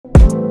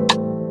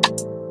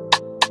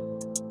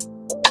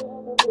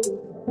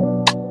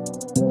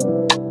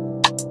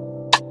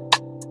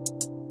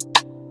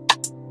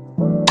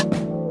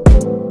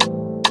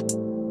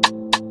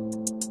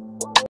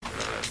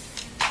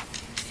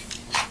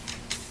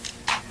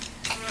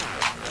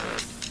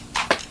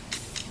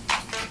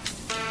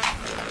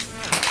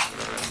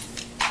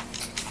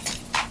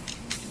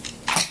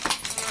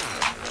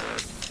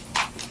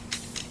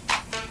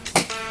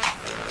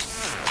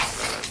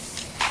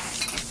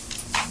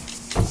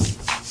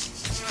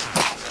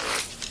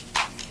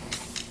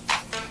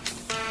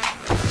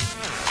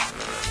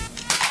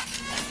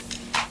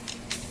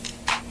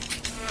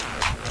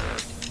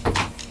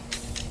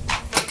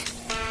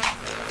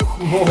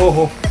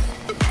Oh.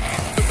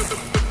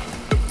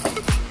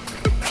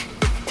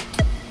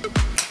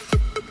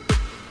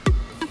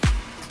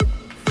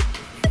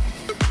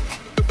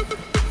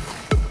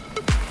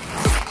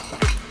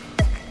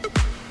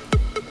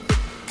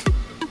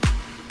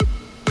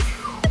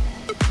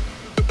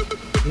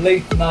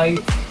 Late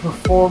night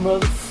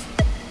performance.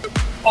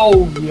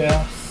 Oh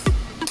yes.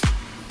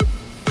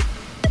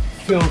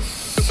 Feels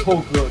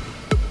so good.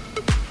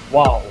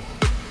 Wow.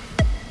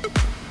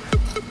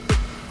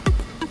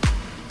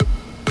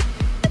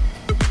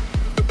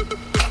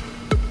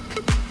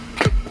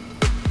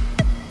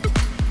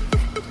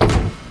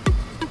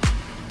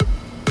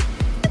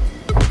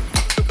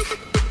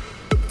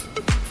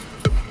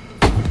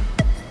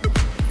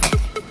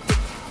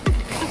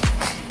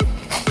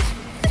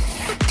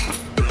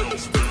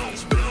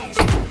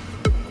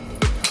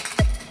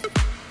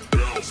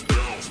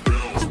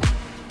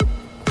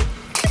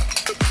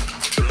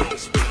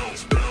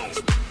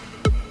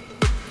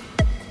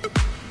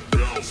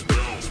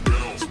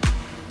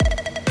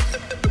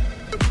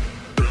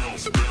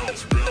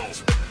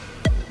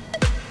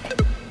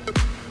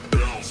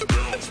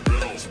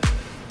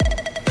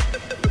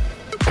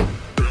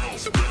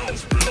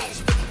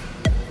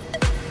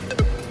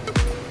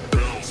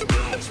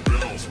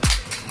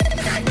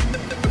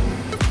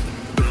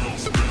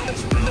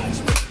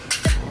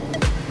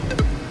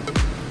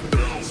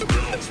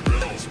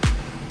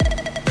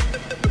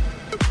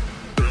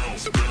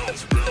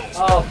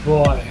 Oh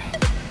boy,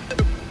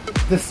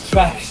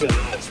 distraction.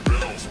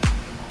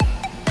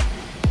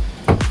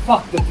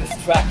 Fuck the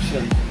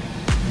distraction.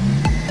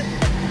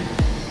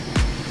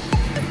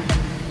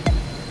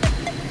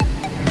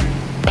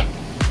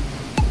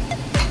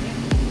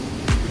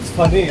 It's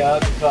funny,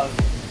 because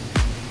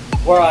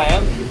where I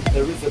am,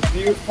 there is a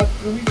beer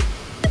factory.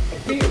 A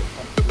beer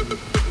factory.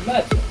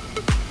 Imagine.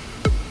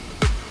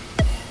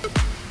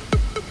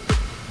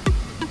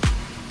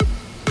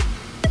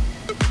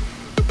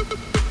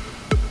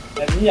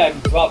 And me, I'm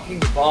dropping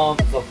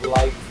bombs of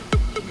light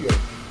here,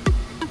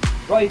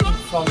 right in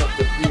front of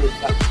the beer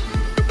factory.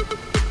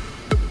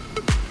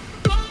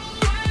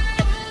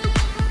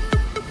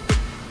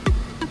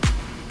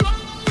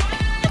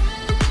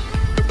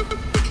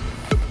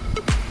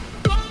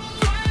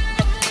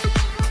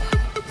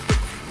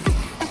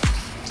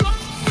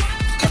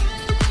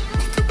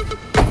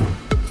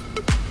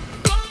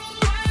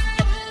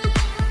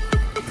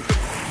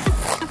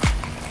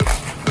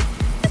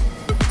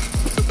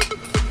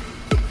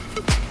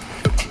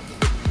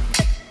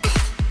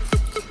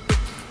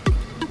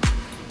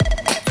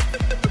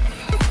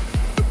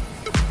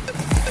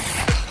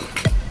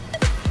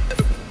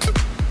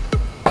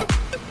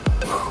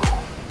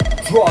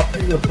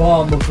 Dropping a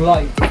bomb of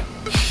light,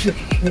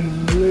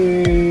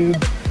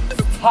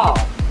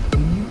 Chicequilibrestyle,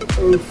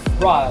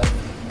 Earth Rise.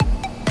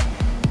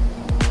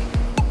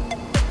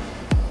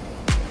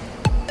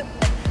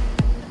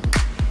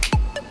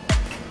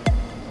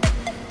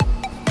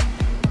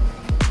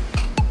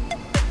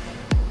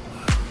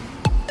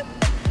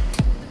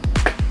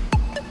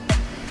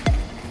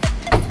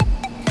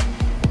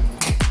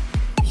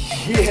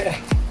 Yeah,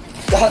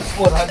 that's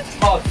what I'm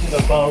talking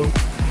about.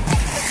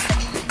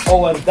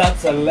 Oh, and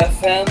that's a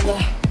left hand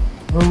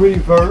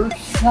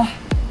reverse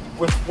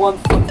with 1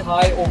 foot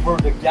high over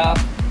the gap.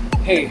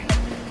 Hey,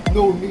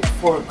 no need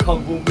for a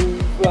combo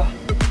move,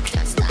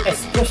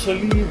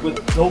 especially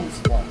with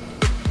those ones.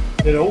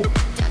 You know,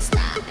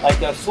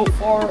 like so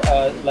far,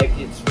 like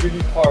it's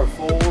really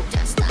powerful.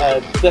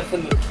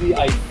 Definitely,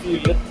 I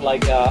feel it.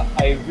 Like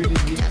I really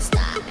need to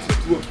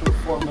do a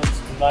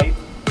performance tonight,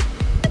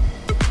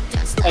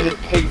 and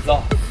it pays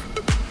off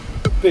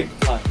big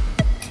time.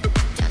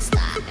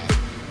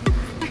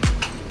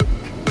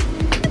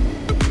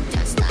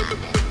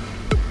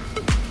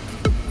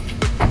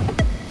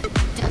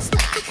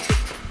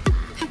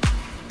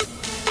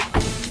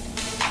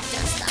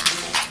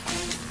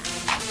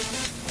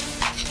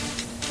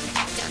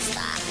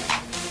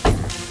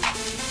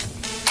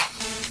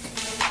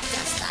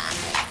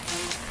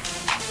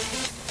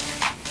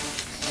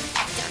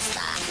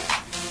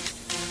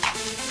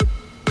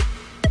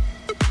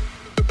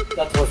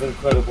 That was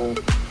incredible.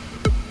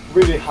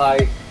 Really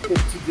high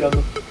into the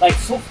other. Like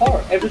so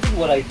far, everything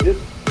what I did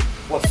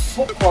was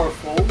so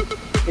powerful,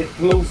 it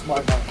blows my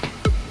mind.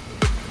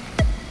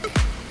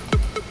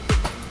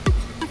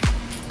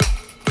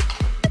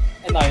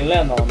 And I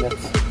land on it.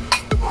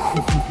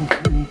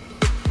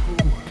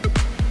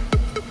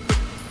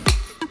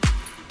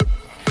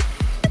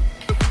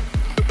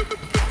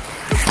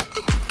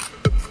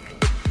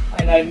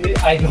 And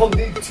I don't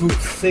need to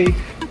say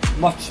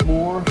much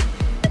more.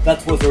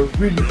 That was a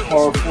really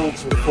powerful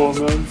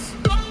performance.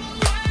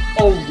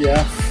 Oh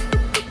yes.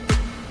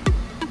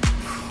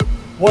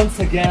 Once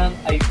again,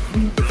 I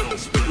prove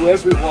to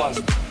everyone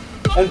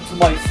and to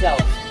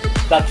myself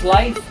that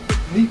life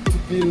needs to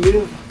be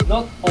lived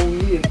not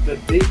only in the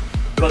day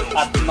but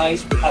at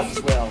night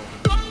as well.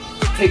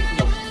 Take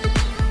note.